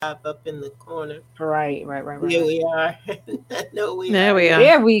pop up in the corner. Right. Here we are. No, we There are we not. are.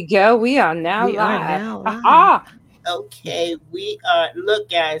 There we go. We are now We are live. now Ha live. ha. Okay, we are. Look,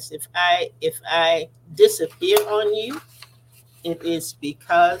 guys, if I disappear on you, it is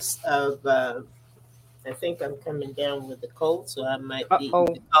because of. I think I'm coming down with a cold, so I might be Uh-oh.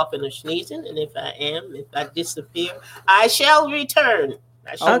 coughing or sneezing. And if I disappear, I shall return.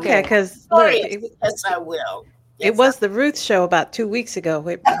 I shall Okay. Okay, return. because look, Glorious. Yes, I will. it Yes, I was the Ruth show about 2 weeks ago.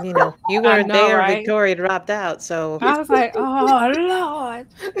 You I weren't know, there. right? Victoria dropped out. So, I was like, oh Lord.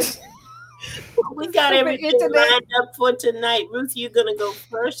 We got Stupid everything internet. lined up for tonight. Ruth, you're going to go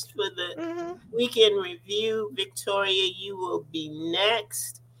first for the mhm. weekend review. Victoria, you will be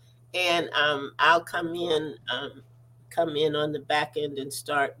next. And I'll come in on the back end and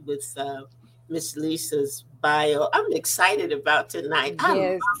start with Miss Lisa's bio. I'm excited about tonight. I loved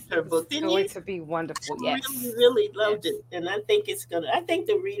Yes. her book. It's Didn't going you? to be wonderful. Really, Yes. really loved Yes. it. And I think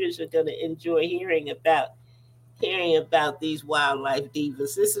the readers are gonna enjoy hearing about these wildlife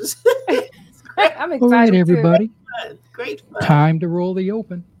divas. This is great I'm All right, excited too. everybody. fun. Great fun. Time to roll the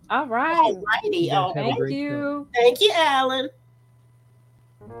open. All right. All righty. You guys have a Thank great show. you. Thank you, Alan.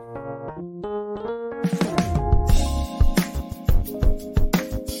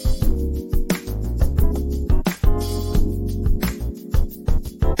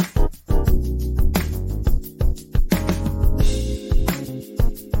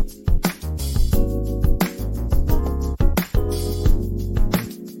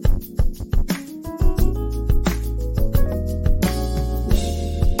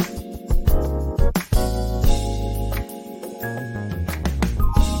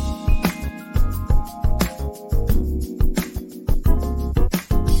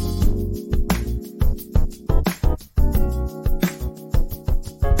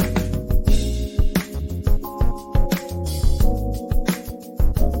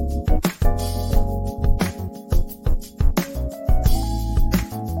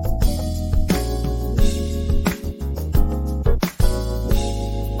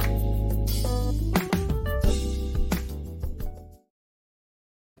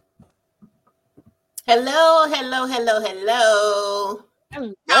 Hello, hello, hello, hello. How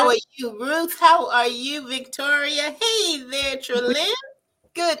Hello. are you, Ruth? How are you, Victoria? Hey there, Trelyn.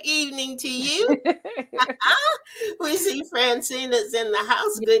 Good evening to you. We see Francina's in the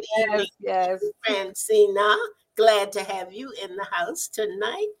house. Good evening, yes. Francina. Glad to have you in the house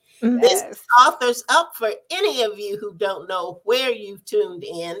tonight. Mhm. This Yes. author's up for any of you who don't know where you've tuned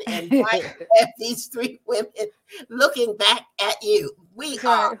in and why you have these three women looking back at you. We That's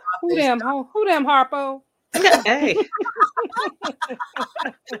are right. Who authors. them? Who them, Harpo? Hey,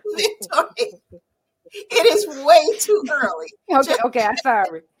 Victoria, it is way too early. Okay. I'm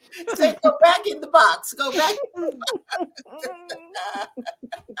sorry. Say, go back in the box. Go back.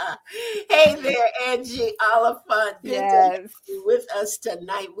 Hey there, Angie Oliphant. Good to have Yes. you with us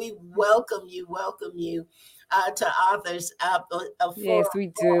tonight. We welcome you to Authors Up, Yes, we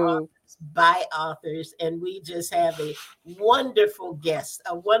do. by authors, and we just have a wonderful guest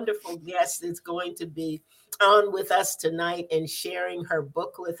that's going to be on with us tonight and sharing her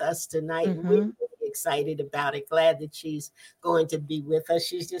book with us tonight. We're Mhm. really excited about it. Glad that she's going to be with us.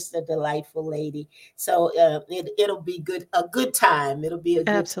 She's just a delightful lady. So it'll be a good time. It'll be a good,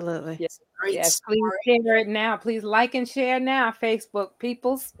 Absolutely. Yes. great Yes. Please story. share it now. Please like and share now, Facebook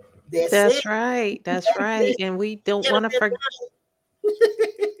peoples. That's it. That's right. That's right. And we don't Get want up to and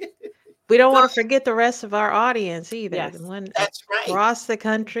we don't Go want to forget the rest of our audience either. Yes. The one That's right. across the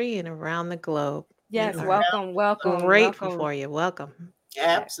country and around the globe. Yes. We are Welcome. grateful Welcome. for you. Welcome.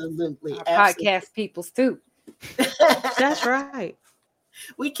 Absolutely. Our Absolutely. podcast peoples too. That's right.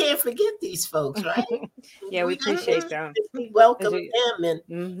 We can't forget these folks, right? Yeah, we appreciate them. We welcome As you- them and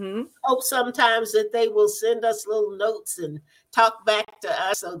Mm-hmm. hope sometimes that they will send us little notes and talk back to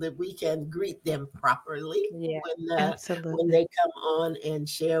us so that we can greet them properly Yeah. when Absolutely. they come on and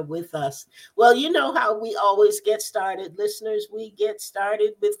share with us. Well, you know how we always get started, listeners. We get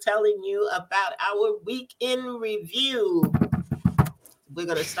started with telling you about our week in review. We're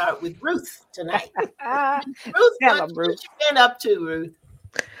going to start with Ruth tonight. Ruth, Tell what 'em, Ruth. you been up to, Ruth?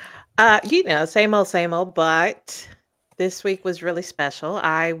 Same old, but this week was really special.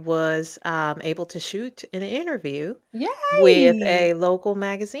 I was able to shoot an interview with Yay! a local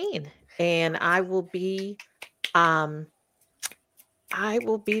magazine, and um, I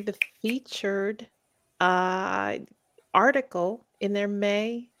will be the featured uh, article in their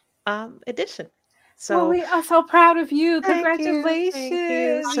May edition. Well, So we are so proud of you. thank you.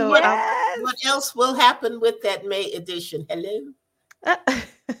 Congratulations. So What, Yes. what else will happen with that May edition? Hello?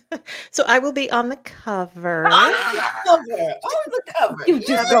 So I will be on the cover. On the cover. You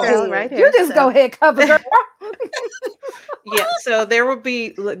just Cover go girl ahead. right You here, just so. go ahead, cover girl. Yeah, so there'll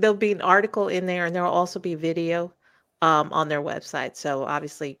be an article in there, and there will also be video on their website. So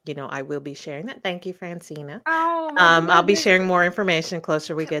obviously, I will be sharing that. Thank you, Francina. Oh my I'll be goodness. sharing more information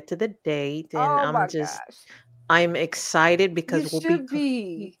closer we get to the date, and Oh my gosh. I'm excited You because should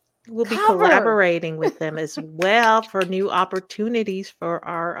be. we'll be Cover. collaborating with them as well for new opportunities for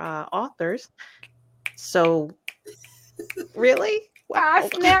our authors. So really,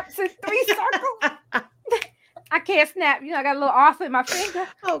 5 snaps and 3 circles. I can't snap. I got a little author in my finger.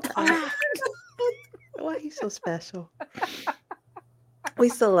 Oh God. Why are you so special? We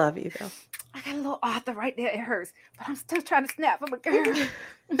still love you though. I got a little author right there. It hurts, but I'm still trying to snap. I'm a girl.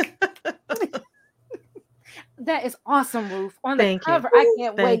 That is awesome, Ruth. On the Thank cover, you. I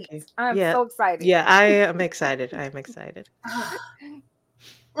can't Thank wait. you. I'm Yeah. so excited. Yeah, I am excited. I'm excited.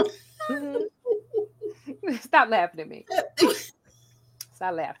 Stop laughing at me.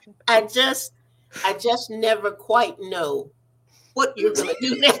 Stop laughing. I just never quite know what you're gonna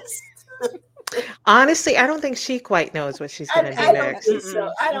do next. Honestly, I don't think she quite knows what she's gonna do I don't next. think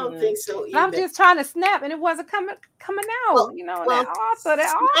so. I don't think so either. I'm just trying to snap, and it wasn't coming out. That author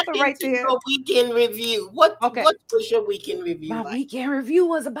right there. Your weekend review. What was your weekend review? My weekend review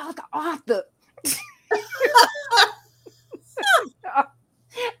was about the author.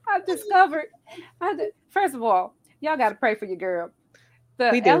 I discovered. First of all, y'all got to pray for your girl.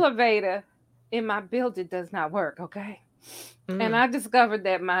 The elevator in my building does not work. Okay. And I discovered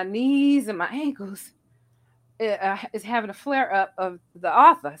that my knees and my ankles is having a flare up of the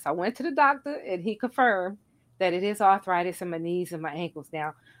author. So I went to the doctor and he confirmed that it is arthritis in my knees and my ankles.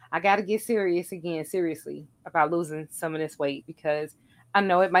 Now I got to get seriously about losing some of this weight, because I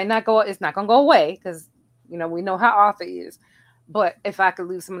know it might not go. It's not going to go away, because we know how author is. But if I could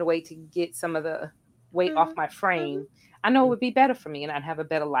lose some of the weight to get some of the weight off my frame, I know it would be better for me and I'd have a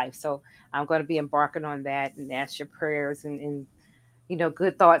better life. So I'm going to be embarking on that, and ask your prayers and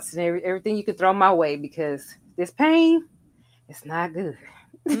good thoughts and everything you could throw my way, because this pain, it's not good.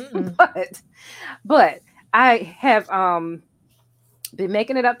 but I have been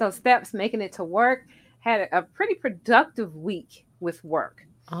making it up those steps, making it to work. Had a pretty productive week with work.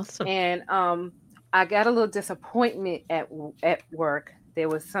 Awesome. And I got a little disappointment at work. There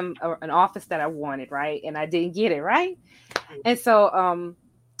was an office that I wanted, right? And I didn't get it, right? And so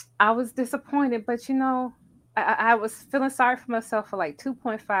I was disappointed, but I was feeling sorry for myself for like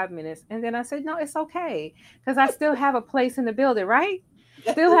 2.5 minutes. And then I said, no, it's okay, because I still have a place in the building, right?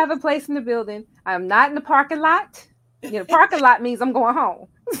 Still have a place in the building. I'm not in the parking lot. Parking lot means I'm going home.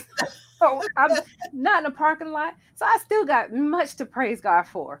 So I'm not in the parking lot. So I still got much to praise God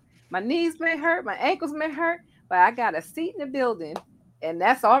for. My knees may hurt, my ankles may hurt, but I got a seat in the building, and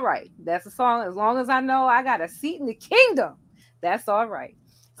that's all right. That's a song. As long as I know I got a seat in the kingdom, that's all right.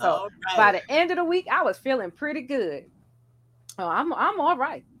 So by the end of the week, I was feeling pretty good. Oh, I'm all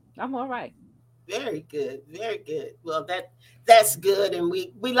right. I'm all right. Very good. Very good. Well, that's good. And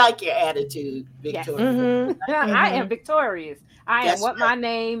we like your attitude, Victoria. Yes. I am victorious. I am what my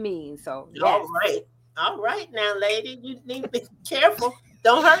name means. So yes. All right now, lady. You need to be careful.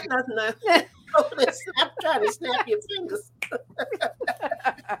 Don't hurt nothing now. I'm trying to snap your fingers.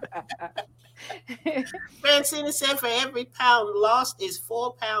 Francina said for every pound lost is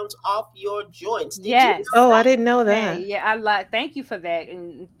 4 pounds off your joints. Yes. Oh, I didn't know that. Hey, yeah, thank you for that.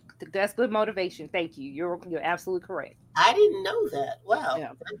 And that's good motivation. Thank you. You're absolutely correct. I didn't know that. Wow.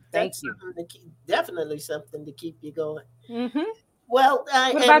 Yeah, thank you. Definitely something to keep you going. Mm-hmm. Well,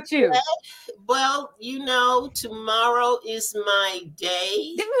 what about you? Well, tomorrow is my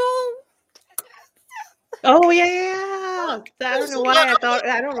day. Oh yeah.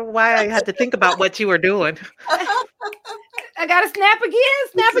 I don't know why I had to think about what you were doing. I got to snap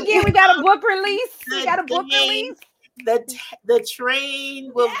again. We got a book release. The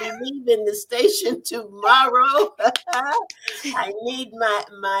train will be leaving the station tomorrow. I need my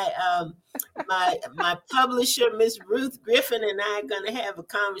publisher, Miss Ruth Griffin, and I are going to have a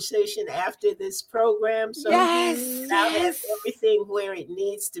conversation after this program. So I'll have everything where it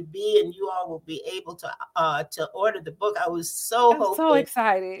needs to be, and you all will be able to order the book. I was so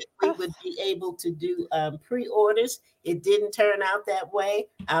excited we would be able to do pre-orders. It didn't turn out that way.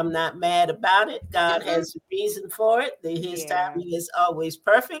 I'm not mad about it. God has a reason for it. His timing is always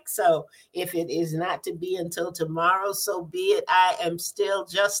perfect. So if it is not to be until tomorrow, so be it. I am still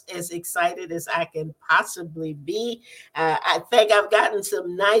just as excited excited as I can possibly be. I think I've gotten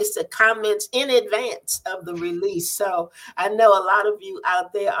some nice comments in advance of the release. So I know a lot of you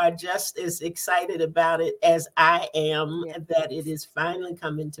out there are just as excited about it as I am, that it is finally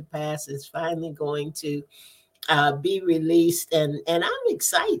coming to pass. It's finally going to be released. And I'm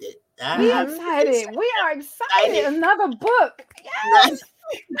excited. We are excited. Another book. Yes.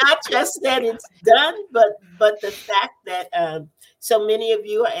 Not just that it's done, but the fact that so many of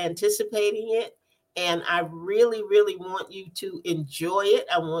you are anticipating it. And I really, really want you to enjoy it.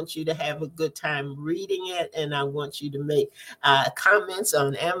 I want you to have a good time reading it. And I want you to make comments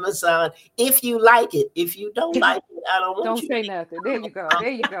on Amazon if you like it. If you don't like it, I don't want you to say nothing. There you go. There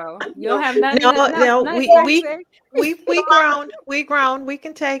you go. You don't have nothing. No, we grown. We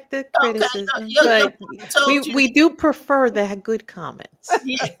can take the criticism, but we do prefer the good comments.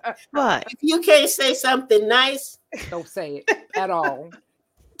 Yeah. But if you can't say something nice, don't say it at all.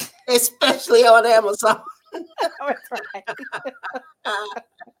 Especially on Amazon. That's right.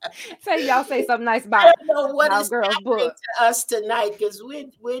 So y'all say something nice about I don't know what is girl's book to us tonight, because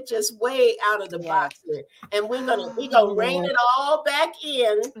we're just way out of the box here, and we're gonna rein it all back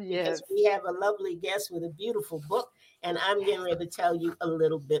in, because we have a lovely guest with a beautiful book, and I'm getting ready to tell you a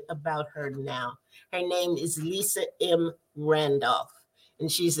little bit about her now. Her name is Lisa M. Randolph,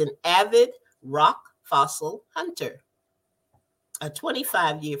 and she's an avid rock fossil hunter, a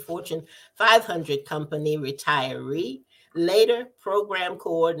 25-year Fortune 500 company retiree, later program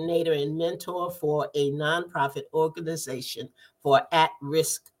coordinator and mentor for a nonprofit organization for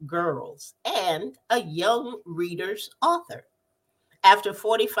at-risk girls, and a young reader's author. After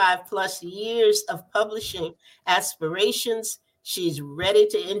 45 plus years of publishing aspirations, she's ready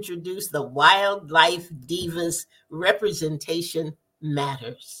to introduce the Wildlife Divas Representation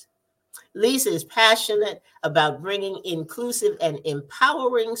Matters. Lisa is passionate about bringing inclusive and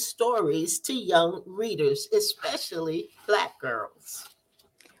empowering stories to young readers, especially Black girls.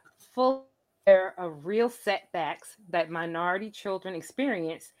 Full of real setbacks that minority children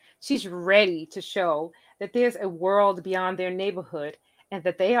experience, she's ready to show that there's a world beyond their neighborhood and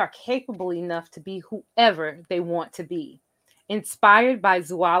that they are capable enough to be whoever they want to be. Inspired by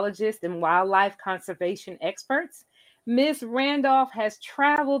zoologists and wildlife conservation experts, Ms. Randolph has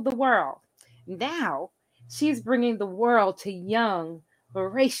traveled the world. Now, she's bringing the world to young,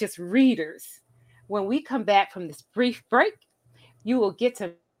 voracious readers. When we come back from this brief break, you will get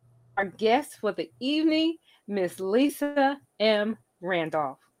to our guest for the evening, Miss Lisa M.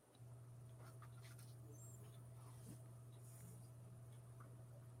 Randolph.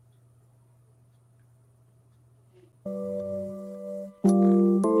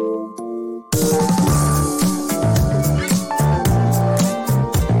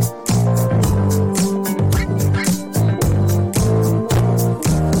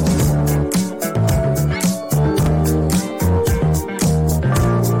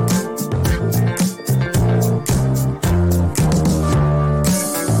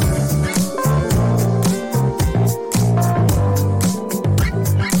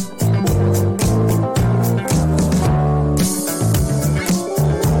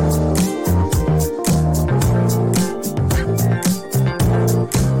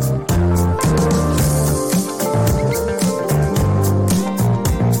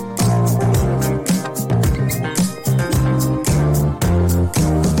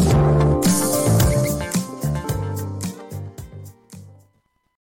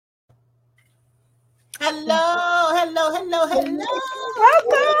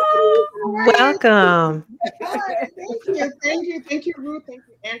 Welcome. Hi, thank you, Ruth. Thank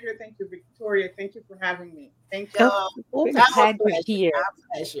you, Andrea. Thank you, Victoria. Thank you for having me. Thank you. Our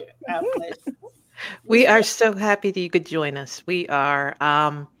pleasure. We are so happy that you could join us. We are.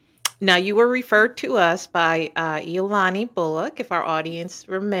 Now, you were referred to us by Iolani Bullock. If our audience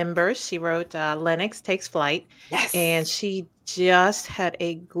remembers, she wrote Lennox Takes Flight. Yes. And she just had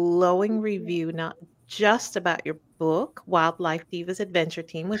a glowing review, not just about your book, Wildlife Divas Adventure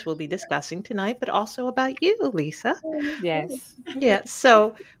Team, which we'll be discussing tonight, but also about you, Lisa. Yes. Yeah.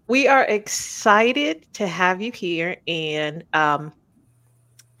 So we are excited to have you here. And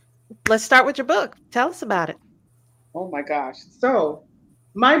let's start with your book. Tell us about it. Oh my gosh. So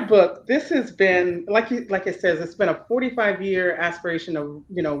my book, this has been, like it says, it's been a 45-year aspiration of,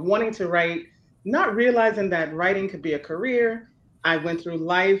 wanting to write, not realizing that writing could be a career. I went through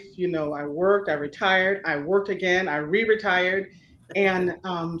life, I worked, I retired, I worked again, I re-retired. And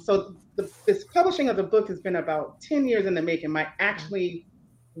so this publishing of the book has been about 10 years in the making, my actually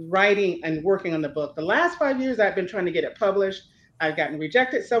writing and working on the book. The last 5 years, I've been trying to get it published. I've gotten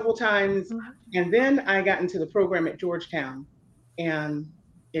rejected several times. And then I got into the program at Georgetown. And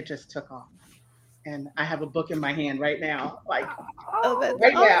it just took off. And I have a book in my hand right now, like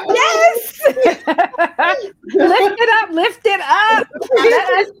right now. Yes. Lift it up. Let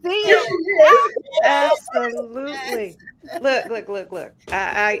us see it. Absolutely. Look.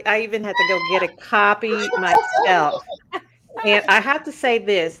 I even had to go get a copy myself. And I have to say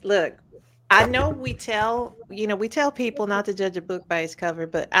this, look, I know we tell people not to judge a book by its cover,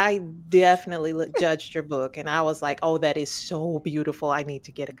 but I definitely judged your book and I was like, oh, that is so beautiful. I need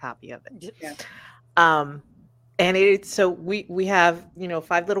to get a copy of it. Yeah. And it's so we have,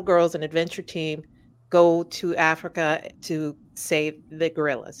 5 little girls, an adventure team go to Africa to save the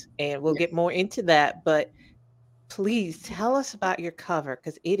gorillas. And we'll get more into that, but please tell us about your cover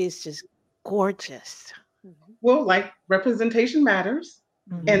because it is just gorgeous. Well, like representation matters.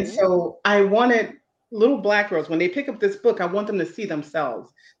 Mhm. And so I wanted little Black girls, when they pick up this book, I want them to see themselves.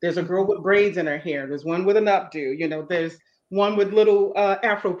 There's a girl with braids in her hair. There's one with an updo. There's one with little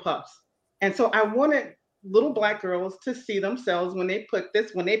Afro puffs. And so I wanted little Black girls to see themselves when they pick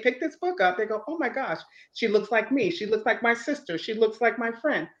this book up. They go, oh my gosh, she looks like me. She looks like my sister. She looks like my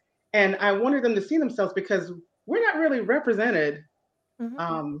friend. And I wanted them to see themselves because we're not really represented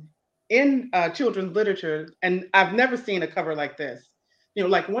in children's literature. And I've never seen a cover like this.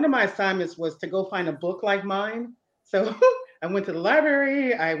 Like one of my assignments was to go find a book like mine. So I went to the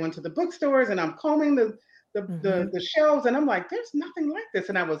library, I went to the bookstores, and I'm combing the shelves, and I'm like, there's nothing like this.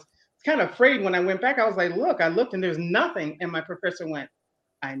 And I was kind of afraid when I went back. I was like, look, I looked and there's nothing. And my professor went,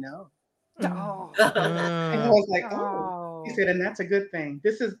 I know. Oh. And I was like, oh. He said, and that's a good thing.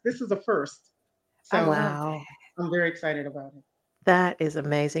 This is a first. So Wow. I'm very excited about it. That is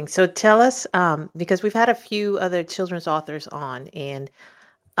amazing. So tell us, because we've had a few other children's authors on, and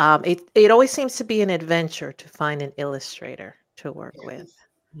it always seems to be an adventure to find an illustrator to work with.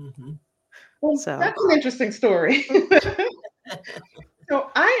 Mm-hmm. Well, so that's an interesting story. So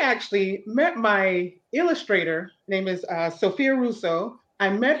I actually met my illustrator. Her name is Sophia Russo. I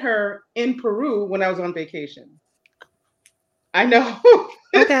met her in Peru when I was on vacation. I know.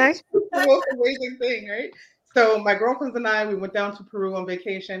 Okay. It's the most amazing thing, right? So my girlfriends and I, we went down to Peru on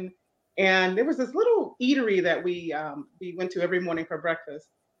vacation, and there was this little eatery that we went to every morning for breakfast.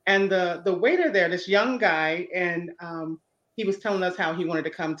 And the waiter there, this young guy, and he was telling us how he wanted to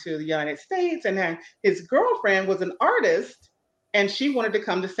come to the United States, and his girlfriend was an artist, and she wanted to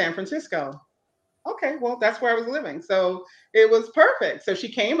come to San Francisco. Okay, well, that's where I was living. So it was perfect. So she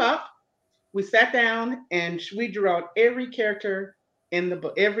came up, we sat down, and we drew out every character in the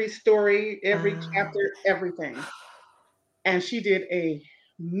book, every story, every chapter, everything. And she did a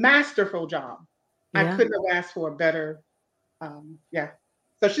masterful job. Yeah. I couldn't have asked for a better,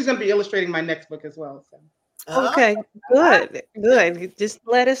 So she's going to be illustrating my next book as well. So. Okay, good. Just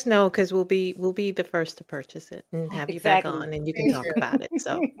let us know because we'll be the first to purchase it and have you back on, and you can talk about it.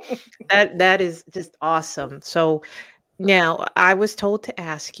 So that is just awesome. So now I was told to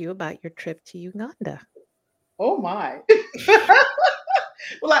ask you about your trip to Uganda. Oh my.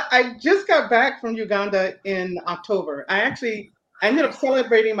 Well, I just got back from Uganda in October. I ended up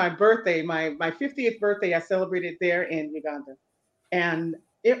celebrating my birthday, my 50th birthday. I celebrated there in Uganda, and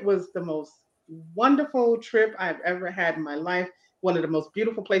it was the most wonderful trip I've ever had in my life. One of the most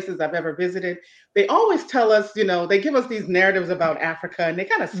beautiful places I've ever visited. They always tell us, they give us these narratives about Africa, and they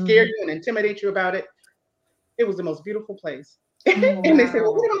kind of scare you and intimidate you about it. It was the most beautiful place. And they said,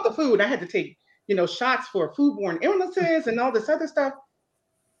 well, what about the food? I had to take, shots for foodborne illnesses and all this other stuff.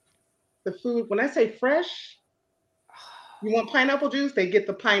 The food, when I say fresh, you want pineapple juice? They get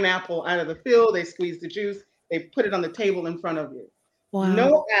the pineapple out of the field, they squeeze the juice, they put it on the table in front of you. Wow.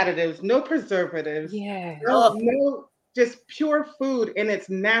 No additives, no preservatives. Yeah. No, just pure food in its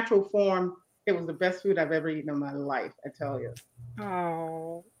natural form. It was the best food I've ever eaten in my life, I tell you.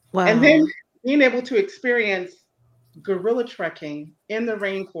 Oh. Wow. And then being able to experience gorilla trekking in the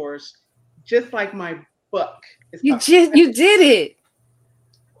rainforest, just like my book. You did it.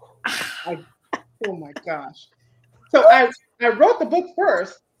 Oh my gosh. So I wrote the book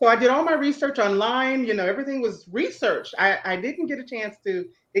first. So I did all my research online, everything was researched. I didn't get a chance to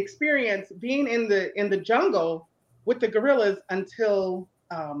experience being in the jungle with the gorillas until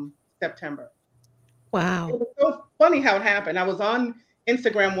September. Wow. It was so funny how it happened. I was on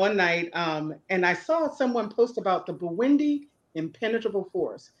Instagram one night and I saw someone post about the Bwindi Impenetrable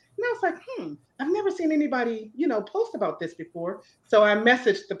Forest. And I was like, I've never seen anybody, post about this before. So I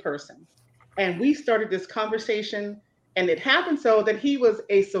messaged the person and we started this conversation. And it happened so that he was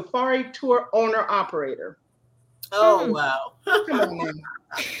a safari tour owner operator. Oh, wow. Come on, man.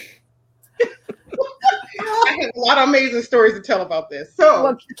 I have a lot of amazing stories to tell about this.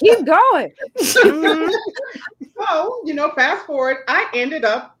 So keep going. So So, fast forward, I ended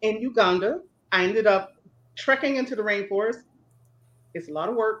up in Uganda. I ended up trekking into the rainforest. It's a lot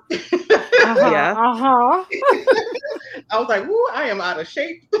of work. Yeah. Uh-huh. I was like, "Woo, I am out of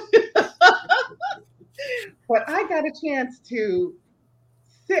shape." But I got a chance to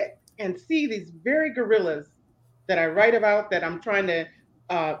sit and see these very gorillas that I write about, that I'm trying to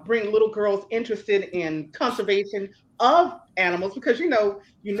bring little girls interested in conservation of animals, because you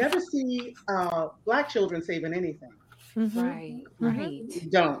never see Black children saving anything. Right, right. We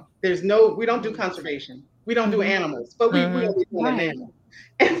don't. We don't do conservation. We don't do animals, but we only do an Right. animal.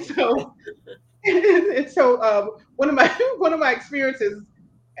 And so, one of my experiences,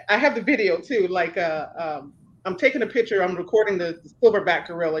 I have the video too. Like, I'm taking a picture. I'm recording the silverback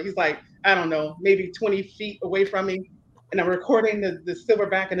gorilla. He's like, I don't know, maybe 20 feet away from me, and I'm recording the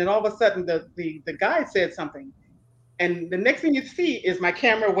silverback. And then all of a sudden, the guide said something, and the next thing you see is my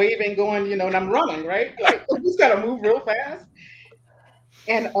camera waving, going, and I'm running, right? Like, I just got to move real fast.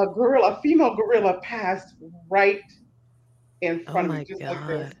 And a female gorilla, passed right in front of me, just like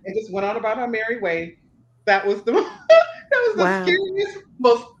this, and just went on about her merry way. That was the scariest,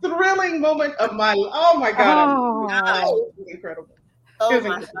 most thrilling moment of my life. Oh my God! Oh. It was incredible. Oh It was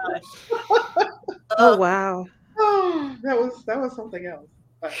my incredible. gosh. Oh, wow. Oh, that was something else.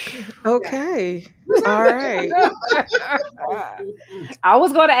 But, Okay. All right. I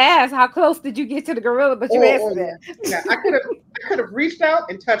was going to ask, how close did you get to the gorilla? But you answered that. Yeah, I could have reached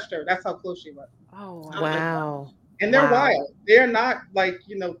out and touched her. That's how close she was. Oh, Wow. And they're wild. They're not like,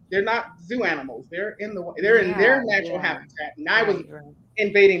 they're not zoo animals. They're in their natural habitat. And I was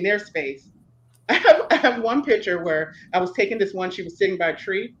invading their space. I have one picture where I was taking this one. She was sitting by a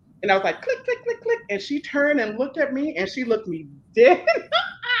tree, and I was like, click, click, click, click. And she turned and looked at me, and she looked me dead in the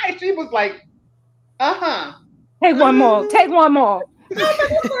eye. She was like, Take one more. Take one more. Let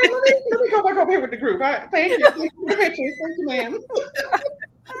me go back over here with the group. Thank you. Thank you for the pictures. Thank you, ma'am.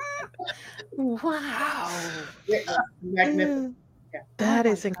 Wow. Magnificent. Yeah. That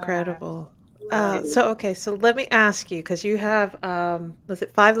is incredible. So let me ask you, because you have, was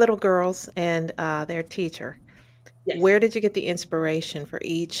it 5 little girls and their teacher? Yes. Where did you get the inspiration for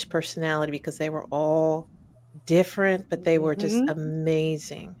each personality? Because they were all different, but they were just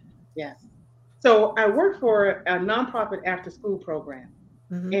amazing. Yes. So I work for a nonprofit after-school program,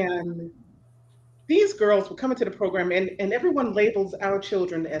 and these girls would come into the program, and everyone labels our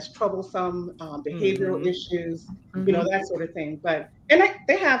children as troublesome, behavioral issues, that sort of thing. And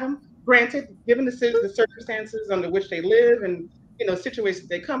they have them. Granted, given the circumstances under which they live and situations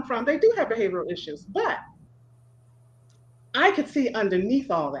they come from, they do have behavioral issues. But I could see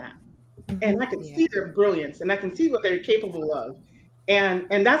underneath all that, and I could see their brilliance, and I can see what they're capable of,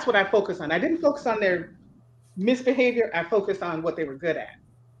 and that's what I focus on. I didn't focus on their misbehavior. I focused on what they were good at.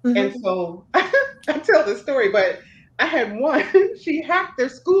 And so I tell this story, but I had one. She hacked their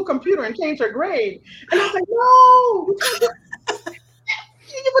school computer and changed her grade, and I was like, "No,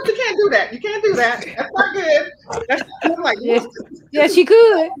 but you can't do that. You can't do that. That's not good." I'm like, yes, she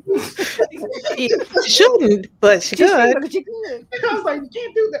could. She shouldn't, but she could. She could. And I was like, "You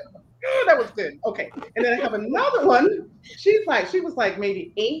can't do that." Oh, that was good. Okay. And then I have another one. She was like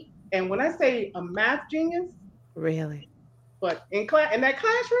maybe 8, and when I say a math genius, really, but in that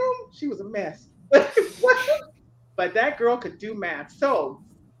classroom, she was a mess. But that girl could do math. So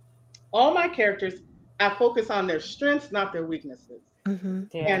all my characters, I focus on their strengths, not their weaknesses.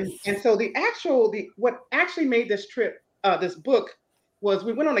 Yes. And so what actually made this book was,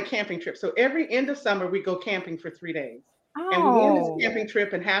 we went on a camping trip. So every end of summer we go camping for 3 days. And we went on this camping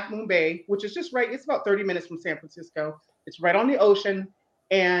trip in Half Moon Bay, which is just right. It's about 30 minutes from San Francisco. It's right on the ocean.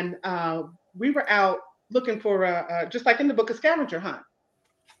 And we were out looking for just like in the book, a scavenger hunt.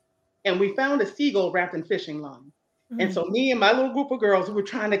 And we found a seagull wrapped in fishing line. And so me and my little group of girls, we were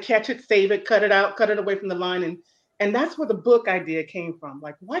trying to catch it, save it, cut it out, cut it away from the line. And that's where the book idea came from.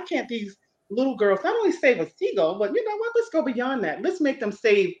 Like, why can't these little girls not only save a seagull, but you know what? Let's go beyond that. Let's make them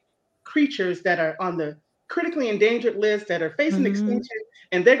save creatures that are on the critically endangered list, that are facing extinction,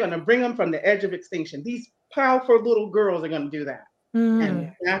 and they're going to bring them from the edge of extinction. These powerful little girls are going to do that.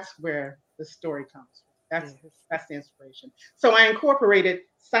 And that's where the story comes from. That's the inspiration. So I incorporated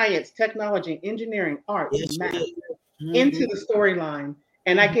science, technology, engineering, art, and math into the storyline.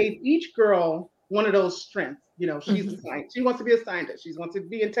 And I gave each girl one of those strengths. She's a scientist. She wants to be a scientist. She wants to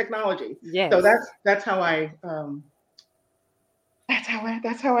be in technology. Yes. So that's how I that's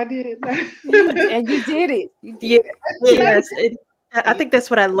how I did it. And you did it. Yes. I think that's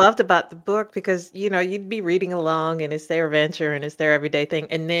what I loved about the book, because you'd be reading along and it's their adventure and it's their everyday thing,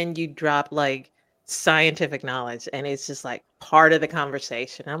 and then you drop like scientific knowledge, and it's just like part of the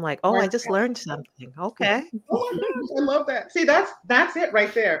conversation. I'm like, oh, I just learned something. Okay. Oh my gosh, I love that. See, that's it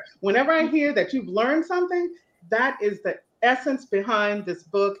right there. Whenever I hear that you've learned something, that is the essence behind this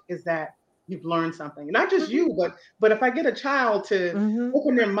book, is that you've learned something. Not just you, but if I get a child to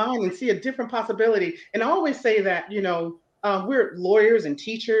open their mind and see a different possibility. And I always say that, we're lawyers and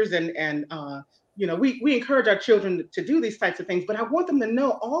teachers, and we encourage our children to do these types of things, but I want them to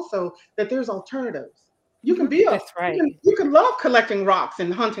know also that there's alternatives. You can be That's right. you can love collecting rocks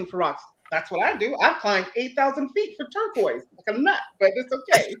and hunting for rocks. That's what I do. I climbed 8,000 feet for turquoise, like a nut, but it's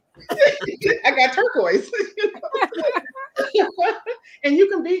okay. I got turquoise. And you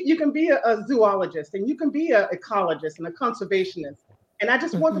can be a zoologist, and you can be an ecologist and a conservationist. And I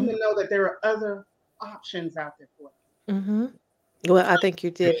just want them to know that there are other options out there for them. Well, I think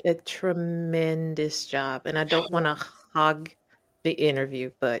you did a tremendous job, and I don't want to hog the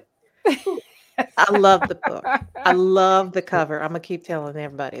interview, but I love the book. I love the cover. I'm gonna keep telling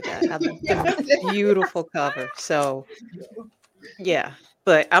everybody that. I love the beautiful cover. So, yeah,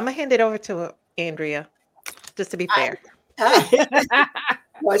 but I'm gonna hand it over to Andrea, just to be fair.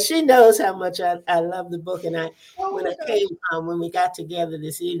 Well, she knows how much I love the book, and when we got together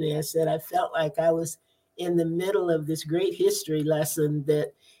this evening, I said I felt like I was in the middle of this great history lesson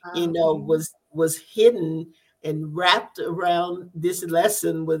that was hidden and wrapped around this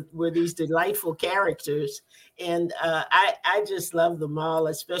lesson were these delightful characters. And I just love them all,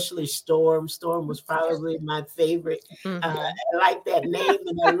 especially Storm. Storm was probably my favorite. I like that name,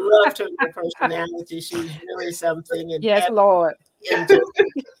 and I loved her personality. She was really something. And yes, Lord. And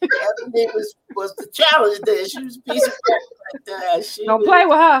everything was the challenge there. She was a piece of work. Don't play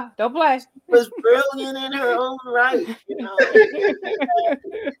with her. Don't play. She was brilliant in her own right, just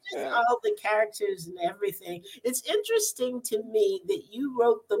all the characters and everything. It's interesting to me that you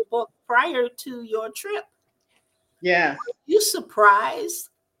wrote the book prior to your trip. Yeah. Were you surprised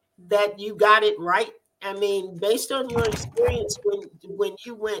that you got it right? I mean, based on your experience when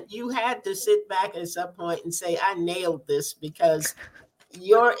you went, you had to sit back at some point and say, I nailed this, because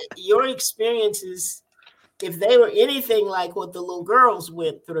your experiences, if they were anything like what the little girls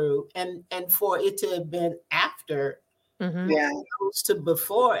went through, and for it to have been after opposed to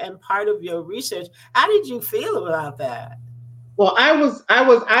before and part of your research, how did you feel about that? Well,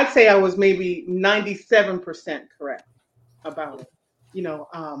 I'd say I was maybe 97% correct about it.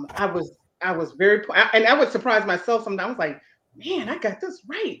 I was very, and I would surprise myself sometimes. I was like, man, I got this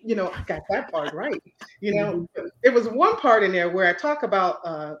right. I got that part right. There was one part in there where I talk about,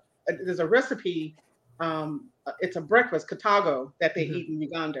 there's a recipe, it's a breakfast, katago, that they eat in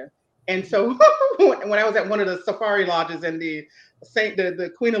Uganda. And so when I was at one of the safari lodges in the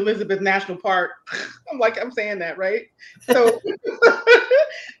Queen Elizabeth National Park, I'm saying that, right? So,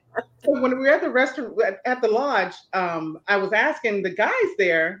 so when we were at the restaurant, at the lodge, I was asking the guys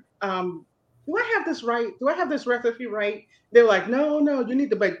there, do I have this right? Do I have this recipe right? They're like, no, you need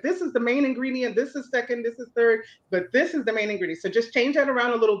to bake. This is the main ingredient. This is second. This is third. But this is the main ingredient. So just change that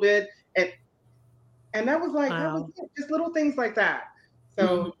around a little bit. And that was like, that was it. Just little things like that.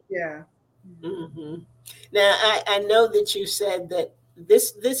 So, yeah. Now, I know that you said that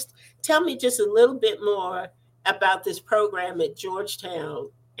this, tell me just a little bit more about this program at Georgetown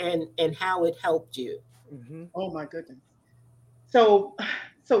and how it helped you. Oh, my goodness. So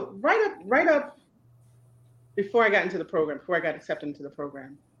right up before I got into the program, before I got accepted into the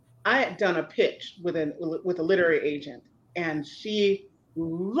program, I had done a pitch with a literary agent, and she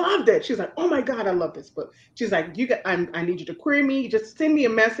loved it. She's like, "Oh my God, I love this book." She's like, I need you to query me. Just send me a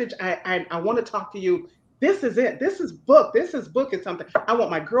message. I want to talk to you. This is it. This is book. This is something. I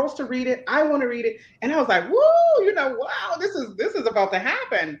want my girls to read it. I want to read it. And I was like, woo, wow, this is about to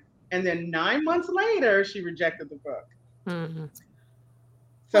happen. And then 9 months later, she rejected the book.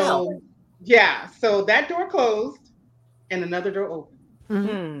 So, yeah, so that door closed and another door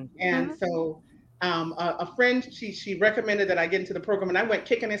opened. And so a friend, she recommended that I get into the program, and I went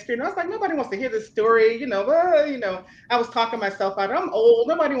kicking and screaming. I was like, nobody wants to hear this story. I was talking myself out. I'm old.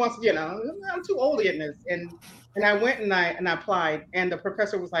 Nobody wants, I'm too old in this. And I went and I applied, and the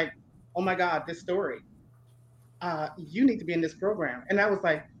professor was like, oh my God, this story, you need to be in this program. And I was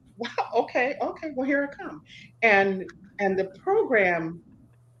like, wow, okay, well, here I come. And the program,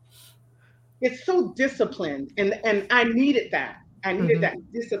 it's so disciplined, and I needed that. I needed that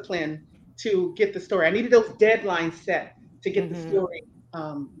discipline to get the story. I needed those deadlines set to get the story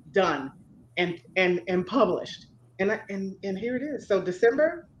done and published. And here it is. So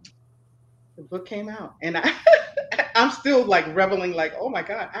December, the book came out, and I'm still like reveling, like, oh my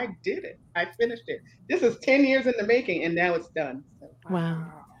God, I did it. I finished it. This is 10 years in the making, and now it's done. So,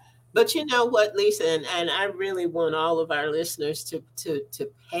 wow. But you know what, Lisa, and I really want all of our listeners to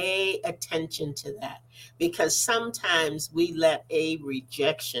pay attention to that, because sometimes we let a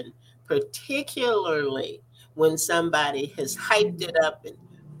rejection, particularly when somebody has hyped it up and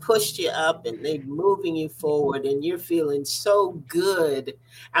pushed you up and they're moving you forward and you're feeling so good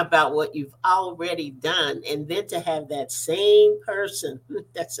about what you've already done, and then to have that same person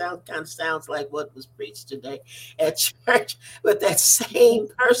that sounds like what was preached today at church, but that same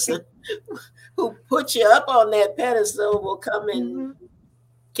person who put you up on that pedestal will come and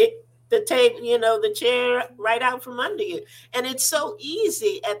kick the table, the chair right out from under you. And it's so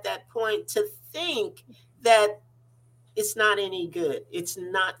easy at that point to think that it's not any good. It's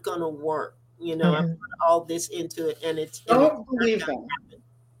not going to work. I put all this into it, and don't believe them.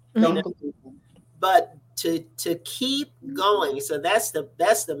 Don't believe them. But to keep going. So that's the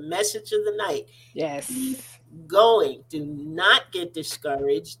message of the night. Yes. Keep going. Do not get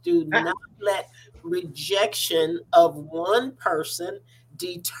discouraged. Do not let rejection of one person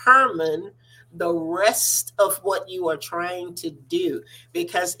determine the rest of what you are trying to do.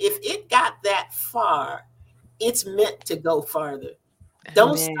 Because if it got that far, it's meant to go farther.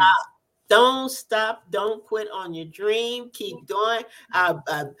 Don't stop. Don't stop. Don't quit on your dream. Keep going.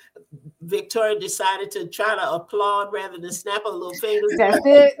 Victoria decided to try to applaud rather than snap her little fingers. That's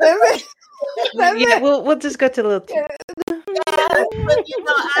it. That's it. Yeah, we'll just go to the little. Yeah, but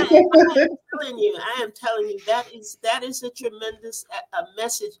I am telling you, that is a tremendous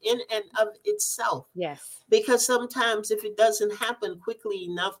message in and of itself. Yes. Because sometimes if it doesn't happen quickly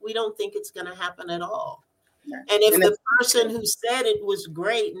enough, we don't think it's going to happen at all. And if the person who said it was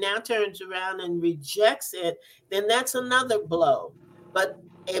great now turns around and rejects it, then that's another blow. But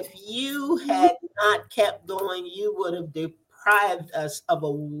if you had not kept going, you would have deprived us of a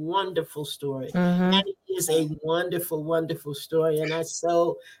wonderful story. And it is a wonderful, wonderful story. And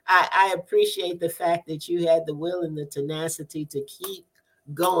I appreciate the fact that you had the will and the tenacity to keep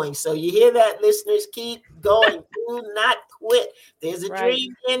going. So you hear that, listeners? Keep going. Do not quit. There's a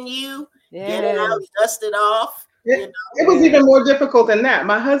dream in you. Get it out, dust it off. It was even more difficult than that.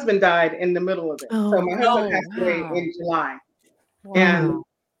 My husband died in the middle of it. So my husband passed away in July. Wow. And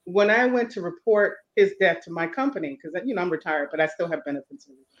when I went to report his death to my company, because I'm retired, but I still have benefits.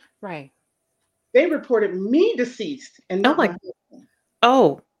 Right. They reported me deceased and not my husband.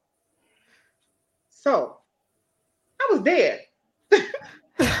 Oh. So I was dead. I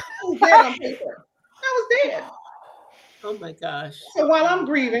was dead on paper. I was dead. Oh my gosh. So while I'm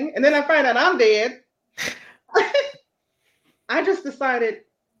grieving, and then I find out I'm dead, I just decided,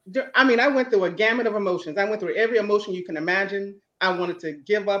 I went through a gamut of emotions. I went through every emotion you can imagine. I wanted to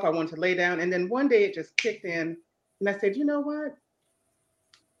give up. I wanted to lay down. And then one day it just kicked in. And I said, you know what?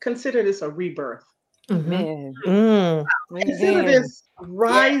 Consider this a rebirth. Man. Consider this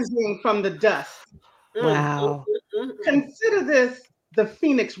rising from the dust. Wow. Consider this the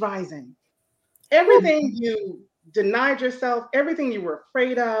phoenix rising. Everything you denied yourself, everything you were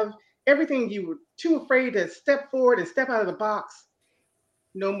afraid of, everything you were too afraid to step forward and step out of the box.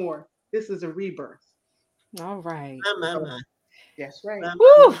 No more. This is a rebirth. All right. That's right.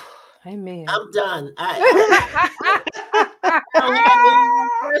 Woo. Amen. I'm done. I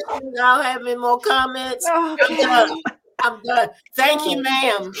don't have any more comments. Okay. I'm done. Thank you,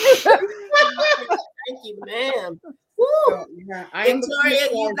 ma'am. Thank you, ma'am. Woo. Victoria,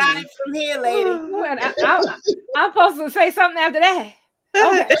 you got it from here, lady. I'm supposed to say something after that.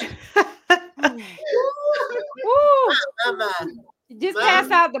 Okay. Just pass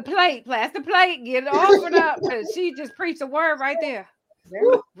out the plate. Pass the plate. Get it offered up. Because she just preached a word right there.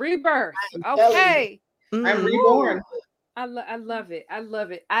 Rebirth. Okay. I'm reborn. I love it. I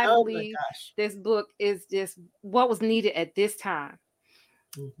love it. I believe this book is just what was needed at this time.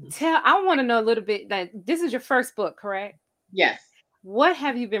 I want to know a little bit that this is your first book, correct? Yes. What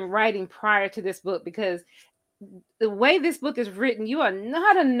have you been writing prior to this book? Because the way this book is written, you are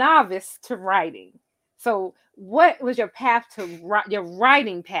not a novice to writing. So what was your path to your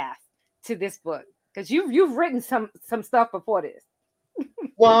writing path to this book? Because you've written some stuff before this.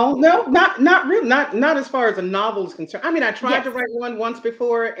 Well, no, not really, not as far as a novel is concerned. I tried to write one once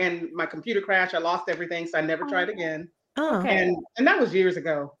before, and my computer crashed. I lost everything, so I never tried again. Okay. And that was years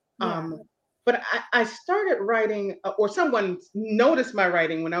ago. Yeah. But I started writing, or someone noticed my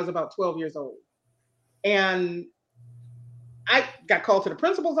writing when I was about 12 years old. And I got called to the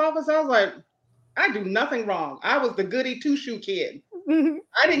principal's office. I was like, I do nothing wrong. I was the goody two-shoe kid.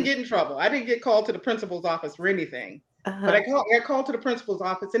 I didn't get in trouble. I didn't get called to the principal's office for anything. But I got called to the principal's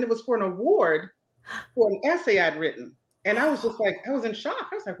office, and it was for an award for an essay I'd written. And I was just like, I was in shock.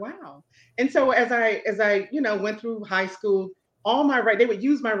 I was like, wow. And so as I went through high school, all my they would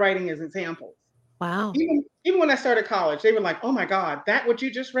use my writing as examples. Wow. Even when I started college, they were like, "Oh my God, that what you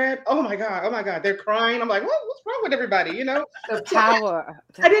just read? Oh my God!" They're crying. I'm like, What's wrong with everybody?" The So power.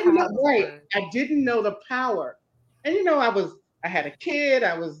 I didn't know, of right? words. I didn't know the power, and I had a kid.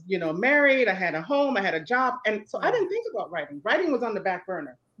 I was, married. I had a home. I had a job, and so I didn't think about writing. Writing was on the back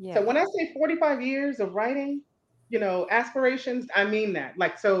burner. Yeah. So when I say 45 years of writing, aspirations, I mean that.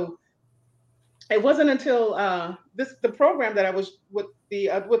 Like, so it wasn't until the program that I was with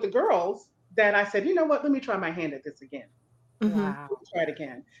the girls that I said, you know what, let me try my hand at this again. Mhm. Wow. Let me try it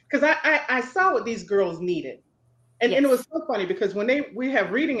again. Because I saw what these girls needed. And it Yes. was so funny because when we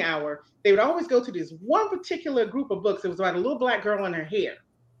have reading hour, they would always go to this one particular group of books. It was about a little black girl and her hair.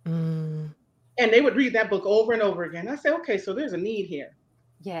 Mm. And they would read that book over and over again. I said, okay, so there's a need here.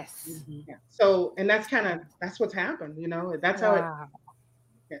 Yes. Yeah. So, and that's what's happened, that's how it. Wow.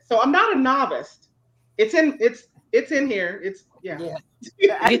 Yeah. So I'm not a novice. It's in here. It's Yeah. You just,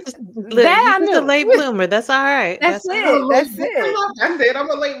 That I you're just a knew. late bloomer. That's all right. That's all it. right. That's it. That's it. I'm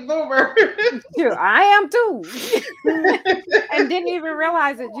a late bloomer. Sure, I am too. And didn't even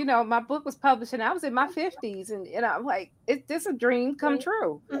realize it. My book was published and I was in my 50s, and I'm like, it's a dream come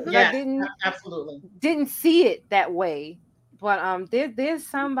true. Mhm. Yeah, I absolutely. didn't see it that way. But there's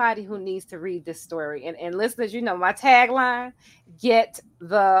somebody who needs to read this story. And listeners, my tagline: get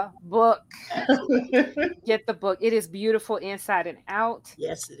the book. Get the book. It is beautiful inside and out.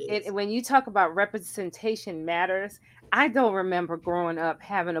 Yes, it is. When you talk about representation matters, I don't remember growing up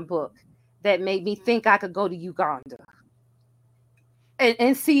having a book that made me think I could go to Uganda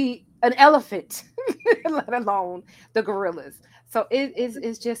and see an elephant, let alone the gorillas. So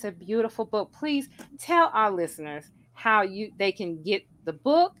it's just a beautiful book. Please tell our listeners how they can get the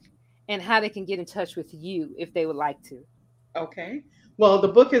book and how they can get in touch with you if they would like to. Okay. Well, the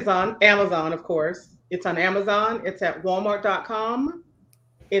book is on Amazon, of course. It's on Amazon. It's at Walmart.com.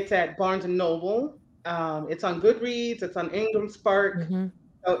 It's at Barnes and Noble. It's on Goodreads. It's on Ingram Spark. Mhm.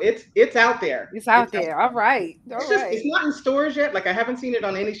 So it's out there. It's out there. All right. It's not in stores yet. Like, I haven't seen it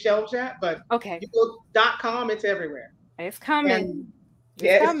on any shelves yet, but Okay. you go .com, it's everywhere. It's coming. And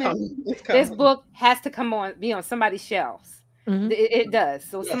it's coming. It's coming. This book has to be on somebody's shelves. Mhm. It does.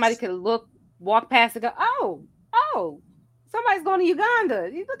 So somebody could walk past and go, oh, somebody's going to Uganda.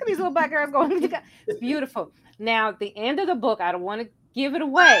 You look at these little black girls going to Uganda. It's beautiful. Now, at the end of the book, I don't want to give it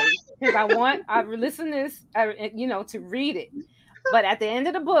away because I want our listeners, to read it. But at the end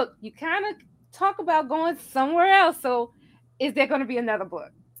of the book, you kind of talk about going somewhere else. So is there going to be another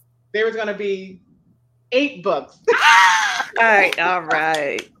book? There is going to be 8 books. All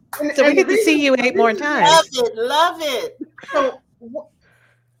right. So we get to see you 8 more times. Love it. So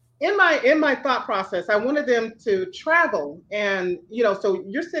in my thought process, I wanted them to travel, and so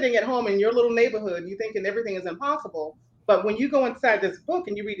you're sitting at home in your little neighborhood, you thinking everything is impossible. But when you go inside this book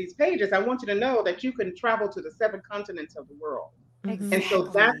and you read these pages, I want you to know that you can travel to the 7 continents of the world. Mhm. And so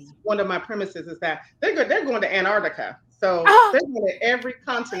that's one of my premises, is that they're going to Antarctica. So they're going to every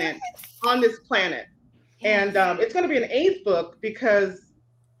continent on this planet. And it's going to be an 8th book because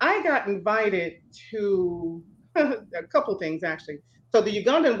I got invited to a couple things, actually. So the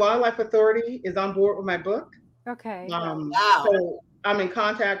Ugandan Wildlife Authority is on board with my book. Okay. Wow. So I'm in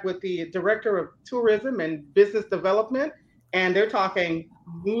contact with the Director of Tourism and Business Development, and they're talking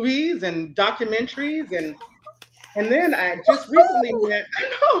movies and documentaries, and then I just recently met,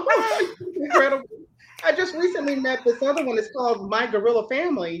 incredible. I just recently met this other one. It's called My Gorilla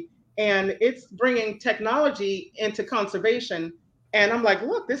Family, and it's bringing technology into conservation. And I'm like,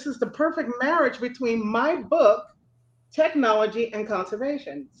 look, this is the perfect marriage between my book, technology, and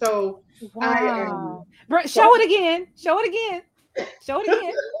conservation. So wow. Show it again.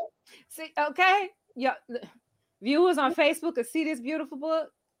 See, okay. Yeah. Viewers on Facebook can see this beautiful book.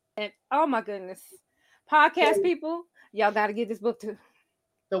 And oh my goodness. Podcast people, y'all got to get this book too.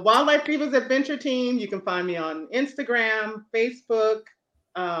 The Wildlife Divas Adventure Team. You can find me on Instagram, Facebook,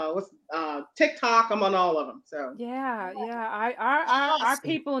 TikTok. I'm on all of them. So yeah. Our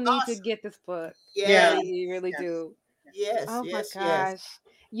people need to get this book. Yeah, they really do. Yes. Oh yes, my gosh, yes.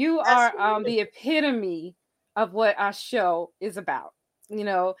 You are the epitome of what our show is about.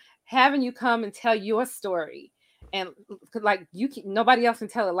 Having you come and tell your story, and like nobody else can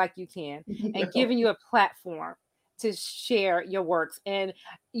tell it like you can, and giving you a platform to share your works. And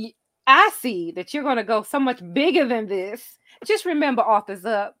I see that you're going to go so much bigger than this. Just remember Authors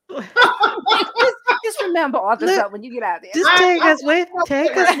Up. just remember Authors Up when you get out there. Just take us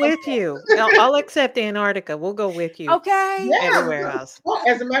with you. I'll accept Antarctica. We'll go with you. Okay. Everywhere else. Well,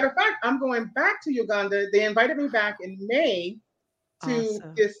 as a matter of fact, I'm going back to Uganda. They invited me back in May to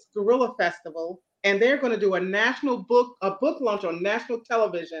this gorilla festival. and they're going to do a book launch on national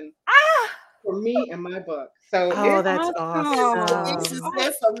television for me and my book. So Oh, that's This is awesome.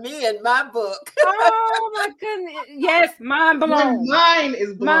 it for me and my book. Oh my goodness. Yes, mind my blown. mind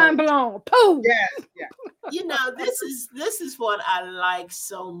is blown. Mind blown. Pooh. Yes, yes. You know, this is what I like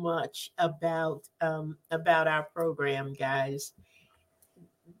so much about our program, guys.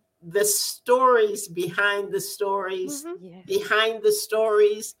 The stories behind the stories, Mhm. Yes. behind the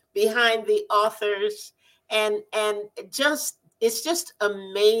stories, behind the authors, and just it's just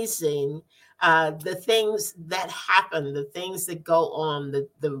amazing, the things that happen, the things that go on,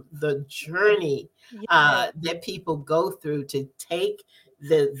 the journey Yes. that people go through to take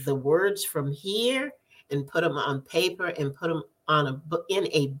the words from here and put them on paper and put them on a book, in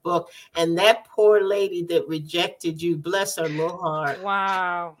a book. And that poor lady that rejected you, bless her little heart.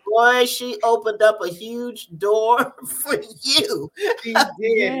 Wow. Boy, she opened up a huge door for you. She did.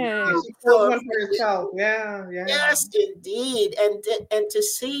 Yes. She closed one for herself. Yeah, yeah. Yes, indeed. And to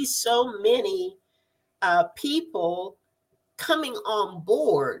see so many people coming on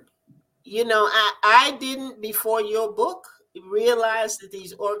board. You know, I didn't, before your book, realize that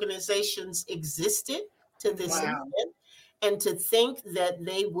these organizations existed to this Wow. extent. And to think that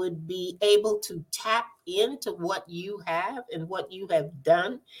they would be able to tap into what you have and what you have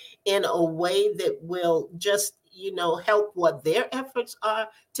done in a way that will just, you know, help what their efforts are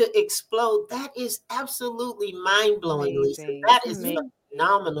to explode. That is absolutely mind blowing, Lisa. Amazing. That It's is amazing.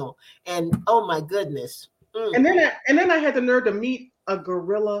 phenomenal. And oh my goodness. Mm. And then I had the nerve to meet a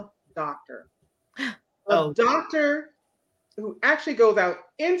gorilla doctor. A Oh. doctor who actually goes out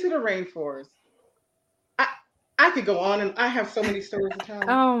into the rainforest. I could go on, and I have so many stories to tell.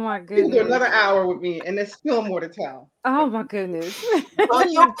 Oh my You can do goodness. another hour with me, and there's still more to tell. Oh my goodness. Well,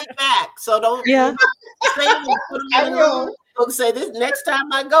 you'll be back. So don't Yeah. say them and put them I in will. the book. Say this next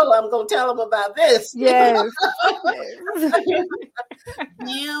time I go, I'm gonna tell them about this. Yes. Yes.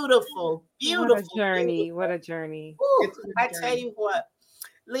 Beautiful, What a beautiful journey. beautiful. What a journey. Whew, It's a I tell journey. you what,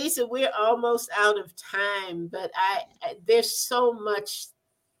 Lisa, we're almost out of time, but there's so much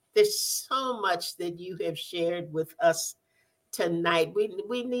that you have shared with us tonight.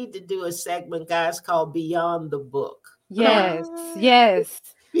 We need to do a segment, guys, called Beyond the Book. Yes. Yes.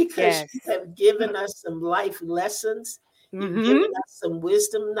 Because Yes. you have given us some life lessons. You've Mm-hmm. given us some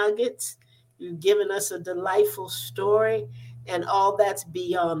wisdom nuggets. You've given us a delightful story, and all that's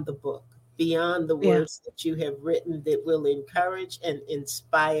beyond the book, beyond the Yeah. words that you have written that will encourage and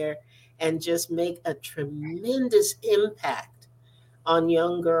inspire and just make a tremendous impact on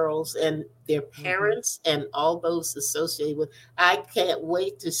young girls and their parents and all those associated with. I can't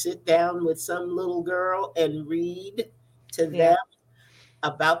wait to sit down with some little girl and read to Yeah. them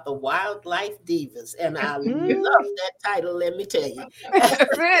about the wildlife divas. And I love Mm. that title, let me tell you. That's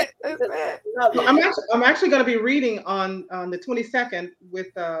it. That's it. Love Well, it. I'm actually going to be reading on the 22nd with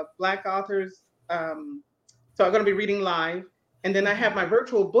Black authors. So I'm going to be reading live, and then I have my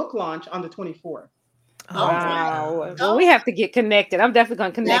virtual book launch on the 24th. Oh, Wow. wow. Well, we have to get connected. I'm definitely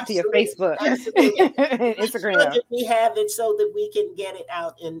going to connect to your Absolutely. Facebook Absolutely. and Make sure Instagram. that we have it so that we can get it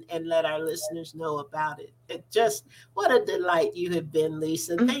out and let our listeners know about it. It just, what a delight you have been,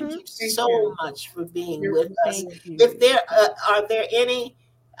 Lisa. Thank Mhm. you Thank so you. much for being You're with us. Thank you. If there are there any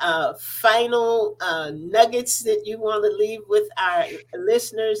final nuggets that you want to leave with our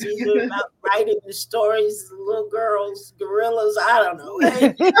listeners, either about writing the stories, little girls, gorillas, I don't know.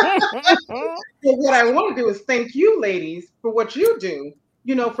 Well, what I want to do is thank you, ladies, for what you do.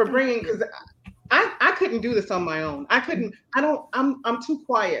 You know, for bringing, because I couldn't do this on my own. I'm too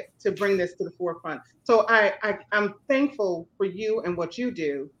quiet to bring this to the forefront. So I'm thankful for you and what you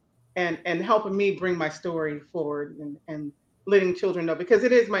do, and helping me bring my story forward, and letting children know, because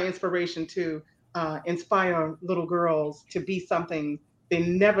it is my inspiration to inspire little girls to be something they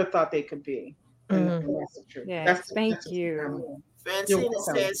never thought they could be. And that's the truth. Yes, thank just you. phenomenal. Francina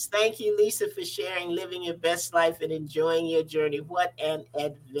welcome. says, thank you, Lisa, for sharing, living your best life and enjoying your journey. What an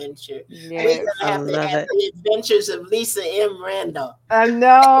adventure. We're Yes. going to I have to love have it. the adventures of Lisa M. Randall. I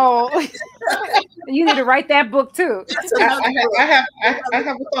know. You need to write that book too. That's another book. I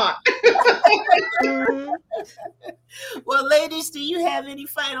have a thought. Mhm. Well, ladies, do you have any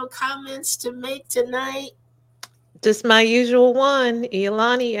final comments to make tonight? Just my usual one.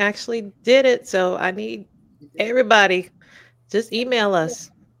 Iolani actually did it, so I need everybody. Just email us.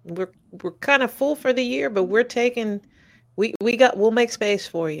 We're kind of full for the year, but we'll make space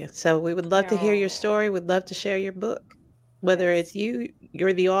for you. So we would love to hear your No. story. We'd love to share your book, whether it's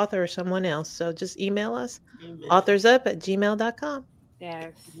you're the author, or someone else. So just email us, Amen. authorsup@gmail.com.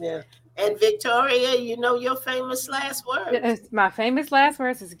 Yes. Yeah. And Victoria, you know your famous last words. My famous last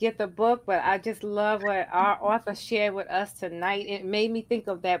words is get the book, but I just love what our author shared with us tonight. It made me think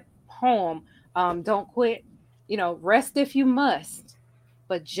of that poem, Don't Quit. Rest if you must,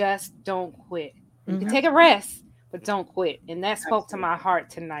 but just don't quit. You can take a rest, but don't quit. And that spoke to my heart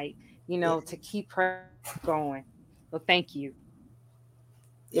tonight, to keep her going. Well, thank you.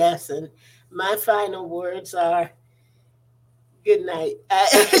 Yes, and my final words are good night.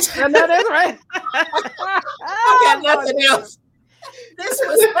 No, that's right. I got nothing else. This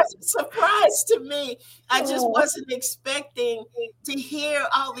was a surprise to me. I just wasn't expecting to hear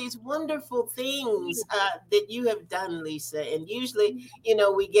all these wonderful things that you have done, Lisa. And usually,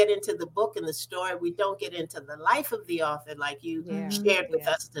 we get into the book and the story. We don't get into the life of the author like you shared with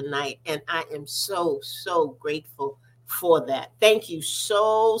us tonight. And I am so, so grateful for that. Thank you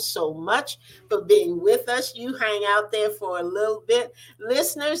so much for being with us. You hang out there for a little bit.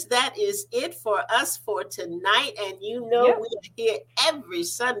 Listeners, that is it for us for tonight. And we are here every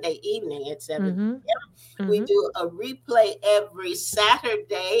Sunday evening at 7 p.m. We do a replay every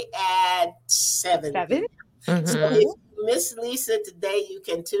Saturday at 7 p.m. So if you miss Lisa today, you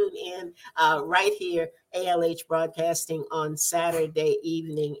can tune in right here, ALH Broadcasting on Saturday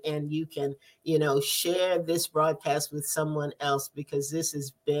evening, and you can, share this broadcast with someone else, because this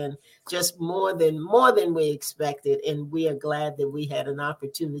has been just more than we expected, and we are glad that we had an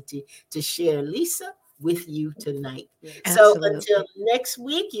opportunity to share Lisa with you tonight. Absolutely. So until next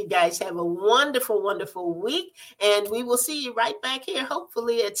week, you guys have a wonderful, wonderful week, and we will see you right back here,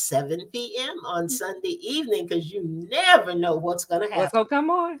 hopefully at 7 p.m. on Sunday evening, because you never know what's going to happen. What's going to come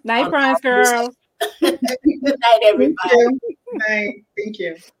on? Night, Bronze girls. Good night, everybody. Good night. Thank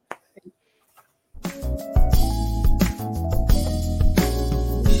you.